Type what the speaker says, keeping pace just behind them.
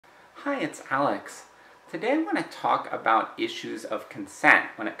Hi, it's Alex. Today I want to talk about issues of consent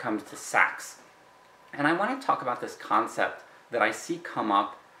when it comes to sex. And I want to talk about this concept that I see come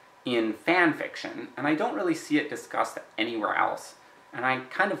up in fan fiction, and I don't really see it discussed anywhere else, and I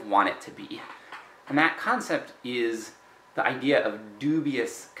kind of want it to be. And that concept is the idea of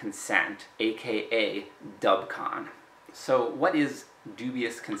dubious consent, aka Dubcon. So what is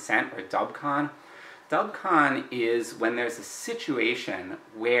dubious consent, or Dubcon? Dubcon is when there's a situation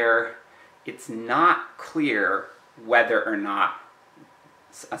where it's not clear whether or not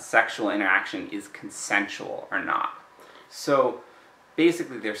a sexual interaction is consensual or not. So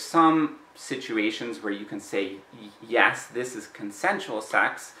basically there's some situations where you can say, yes, this is consensual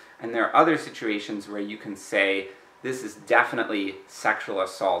sex, and there are other situations where you can say, this is definitely sexual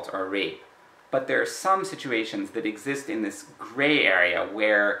assault or rape. But there are some situations that exist in this gray area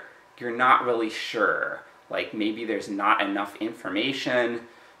where you're not really sure. Like maybe there's not enough information,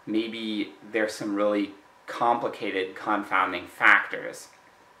 maybe there's some really complicated confounding factors.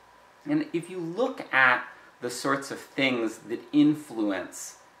 And if you look at the sorts of things that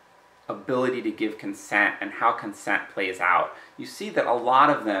influence ability to give consent and how consent plays out, you see that a lot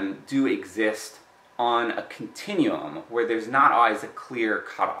of them do exist on a continuum where there's not always a clear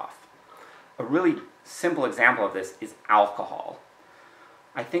cutoff. A really simple example of this is alcohol.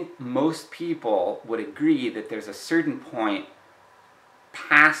 I think most people would agree that there's a certain point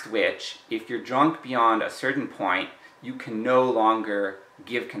past which, if you're drunk beyond a certain point, you can no longer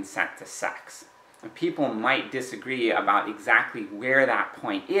give consent to sex. And people might disagree about exactly where that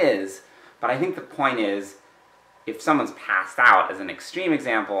point is, but I think the point is, if someone's passed out, as an extreme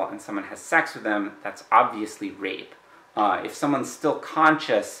example, and someone has sex with them, that's obviously rape. If someone's still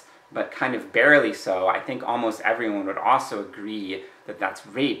conscious, but kind of barely so, I think almost everyone would also agree that that's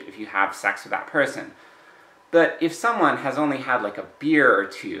rape if you have sex with that person. But if someone has only had like a beer or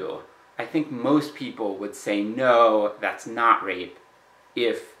two, I think most people would say no, that's not rape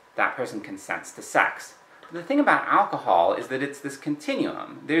if that person consents to sex. But the thing about alcohol is that it's this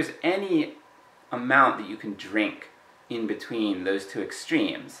continuum. There's any amount that you can drink in between those two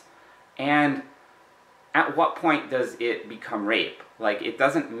extremes. And at what point does it become rape? Like, it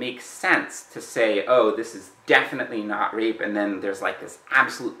doesn't make sense to say, oh, this is definitely not rape, and then there's like this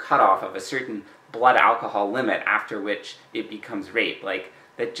absolute cutoff of a certain blood alcohol limit after which it becomes rape. Like,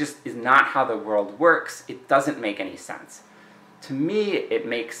 that just is not how the world works. It doesn't make any sense. To me, it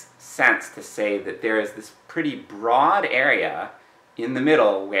makes sense to say that there is this pretty broad area in the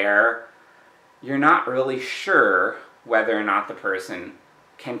middle where you're not really sure whether or not the person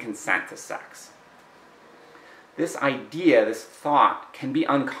can consent to sex. This idea, this thought, can be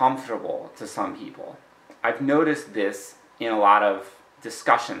uncomfortable to some people. I've noticed this in a lot of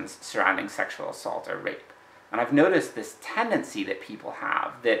discussions surrounding sexual assault or rape. And I've noticed this tendency that people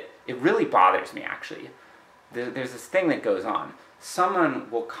have that it really bothers me, actually. There's this thing that goes on.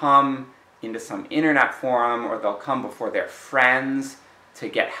 Someone will come into some internet forum, or they'll come before their friends to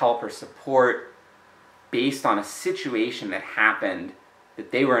get help or support based on a situation that happened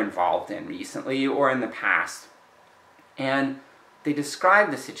that they were involved in recently or in the past. And they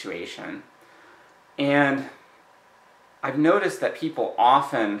describe the situation, and I've noticed that people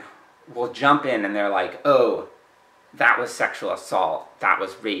often will jump in and they're like, oh, that was sexual assault, that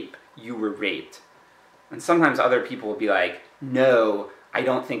was rape, you were raped. And sometimes other people will be like, no, I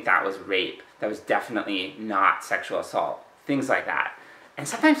don't think that was rape, that was definitely not sexual assault, things like that. And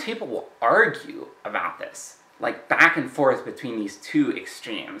sometimes people will argue about this, like back and forth between these two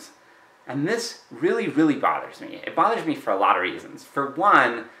extremes. And this really, really bothers me. It bothers me for a lot of reasons. For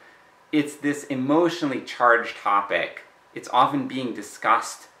one, it's this emotionally charged topic. It's often being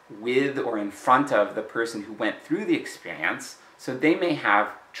discussed with or in front of the person who went through the experience, so they may have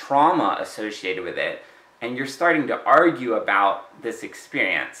trauma associated with it, and you're starting to argue about this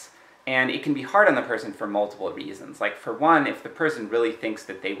experience. And it can be hard on the person for multiple reasons. Like, for one, if the person really thinks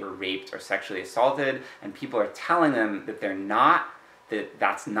that they were raped or sexually assaulted, and people are telling them that they're not, that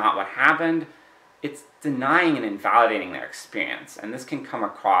that's not what happened, it's denying and invalidating their experience, and this can come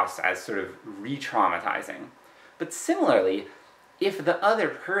across as sort of re-traumatizing. But similarly, if the other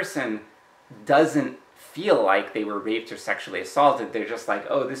person doesn't feel like they were raped or sexually assaulted, they're just like,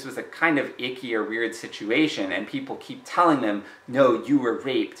 oh, this was a kind of icky or weird situation, and people keep telling them, no, you were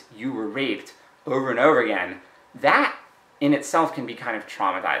raped, over and over again, that in itself can be kind of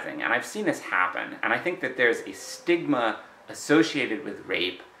traumatizing, and I've seen this happen, and I think that there's a stigma associated with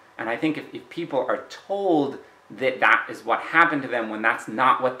rape, and I think if people are told that that is what happened to them when that's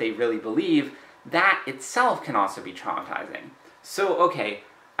not what they really believe, that itself can also be traumatizing. So, okay,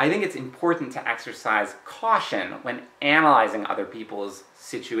 I think it's important to exercise caution when analyzing other people's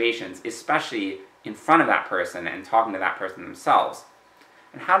situations, especially in front of that person and talking to that person themselves.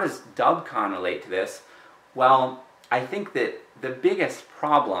 And how does Dubcon relate to this? Well, I think that the biggest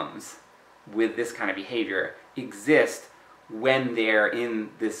problems with this kind of behavior exist when they're in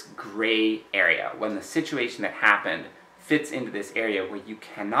this gray area, when the situation that happened fits into this area where you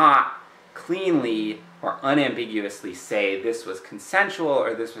cannot cleanly or unambiguously say this was consensual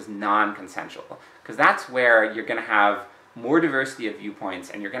or this was non-consensual. Because that's where you're going to have more diversity of viewpoints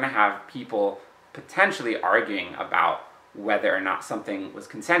and you're going to have people potentially arguing about whether or not something was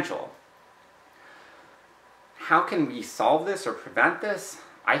consensual. How can we solve this or prevent this?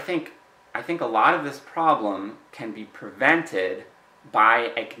 I think a lot of this problem can be prevented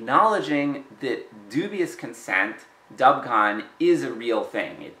by acknowledging that dubious consent, Dubcon, is a real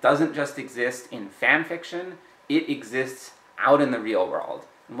thing. It doesn't just exist in fan fiction, it exists out in the real world.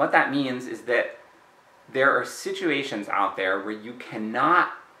 And what that means is that there are situations out there where you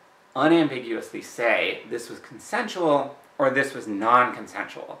cannot unambiguously say this was consensual or this was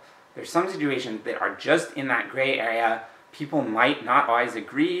non-consensual. There's some situations that are just in that gray area. People might not always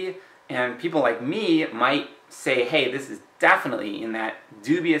agree, and people like me might say, hey, this is definitely in that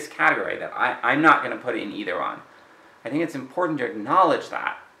dubious category that I'm not going to put it in either one. I think it's important to acknowledge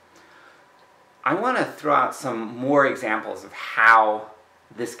that. I want to throw out some more examples of how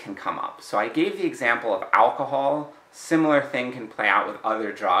this can come up. So I gave the example of alcohol. Similar thing can play out with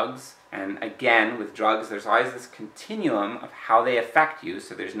other drugs. And again, with drugs, there's always this continuum of how they affect you,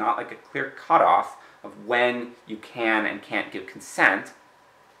 so there's not like a clear cutoff of when you can and can't give consent.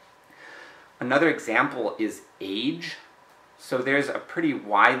 Another example is age. So there's a pretty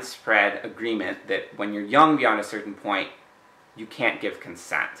widespread agreement that when you're young beyond a certain point, you can't give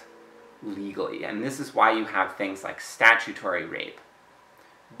consent legally. And this is why you have things like statutory rape.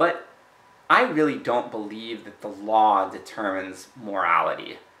 But I really don't believe that the law determines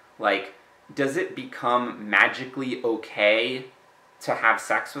morality. Like, does it become magically okay to have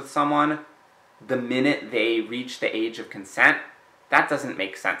sex with someone the minute they reach the age of consent? That doesn't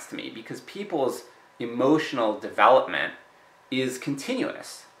make sense to me, because people's emotional development is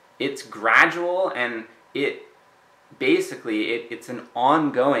continuous. It's gradual, and it's an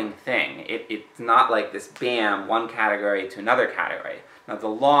ongoing thing. It's not like this, bam, one category to another category. Now, the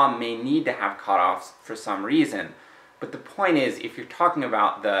law may need to have cutoffs for some reason, but the point is, if you're talking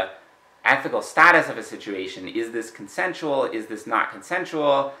about the ethical status of a situation, is this consensual, is this not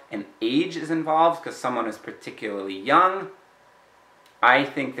consensual, and age is involved because someone is particularly young, I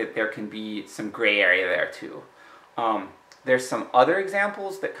think that there can be some gray area there too. There's some other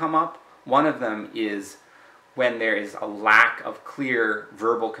examples that come up. One of them is when there is a lack of clear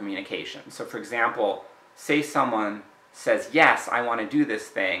verbal communication. So for example, say someone says, yes, I want to do this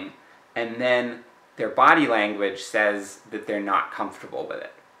thing, and then their body language says that they're not comfortable with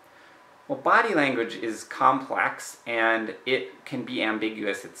it. Well, body language is complex, and it can be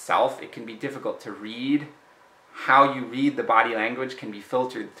ambiguous itself. It can be difficult to read. How you read the body language can be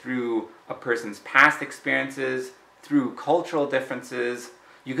filtered through a person's past experiences, through cultural differences.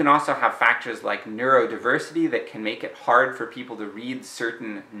 You can also have factors like neurodiversity that can make it hard for people to read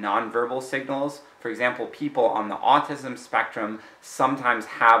certain nonverbal signals. For example, people on the autism spectrum sometimes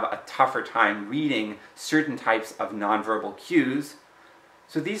have a tougher time reading certain types of nonverbal cues.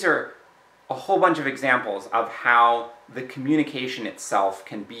 So these are a whole bunch of examples of how the communication itself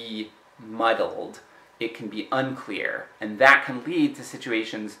can be muddled. It can be unclear, and that can lead to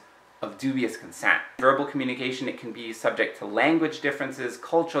situations of dubious consent. Verbal communication, it can be subject to language differences,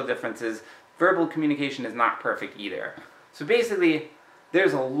 cultural differences. Verbal communication is not perfect either. So basically,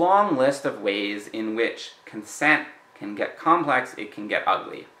 there's a long list of ways in which consent can get complex, it can get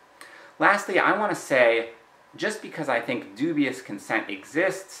ugly. Lastly, I want to say, just because I think dubious consent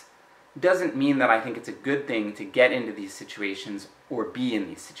exists, doesn't mean that I think it's a good thing to get into these situations or be in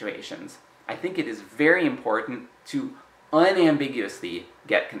these situations. I think it is very important to unambiguously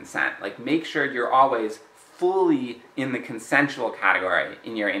get consent. Like, make sure you're always fully in the consensual category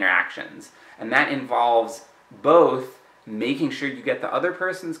in your interactions. And that involves both making sure you get the other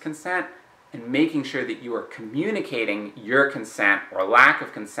person's consent and making sure that you are communicating your consent or lack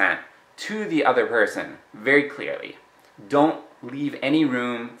of consent to the other person very clearly. Don't leave any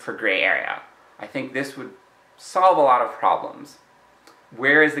room for gray area. I think this would solve a lot of problems.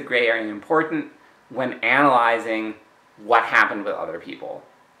 Where is the gray area important? When analyzing what happened with other people.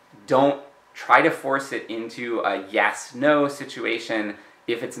 Don't try to force it into a yes-no situation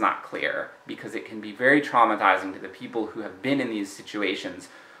if it's not clear, because it can be very traumatizing to the people who have been in these situations,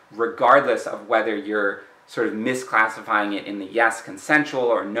 regardless of whether you're sort of misclassifying it in the yes consensual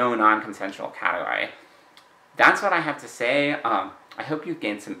or no non-consensual category. That's what I have to say. I hope you've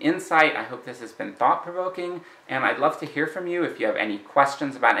gained some insight. I hope this has been thought-provoking, and I'd love to hear from you if you have any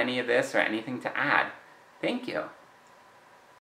questions about any of this or anything to add. Thank you.